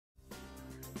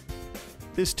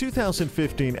This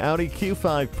 2015 Audi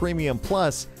Q5 Premium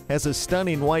Plus has a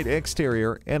stunning white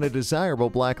exterior and a desirable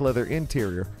black leather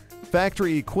interior.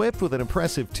 Factory equipped with an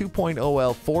impressive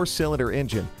 2.0L 4-cylinder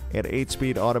engine and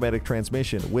 8-speed automatic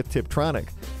transmission with Tiptronic.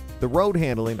 The road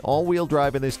handling all-wheel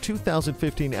drive in this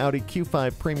 2015 Audi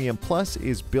Q5 Premium Plus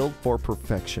is built for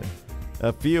perfection.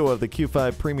 A few of the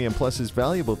Q5 Premium Plus's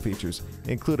valuable features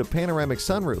include a panoramic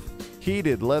sunroof,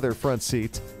 heated leather front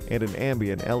seats, and an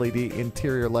ambient LED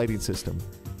interior lighting system.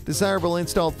 Desirable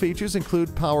installed features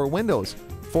include power windows,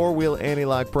 4-wheel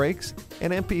anti-lock brakes, an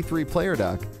MP3 Player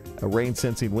Dock, a Rain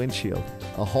Sensing Windshield,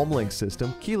 a Homelink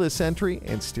System, keyless entry,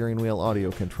 and steering wheel audio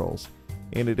controls.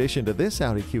 In addition to this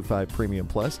Audi Q5 Premium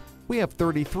Plus, we have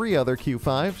 33 other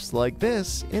Q5s like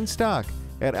this in stock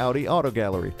at Audi Auto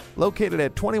Gallery, located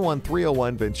at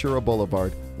 21301 Ventura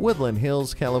Boulevard, Woodland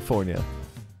Hills, California.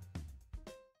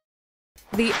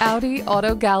 The Audi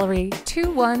Auto Gallery,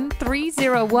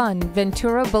 21301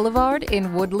 Ventura Boulevard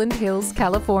in Woodland Hills,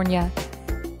 California.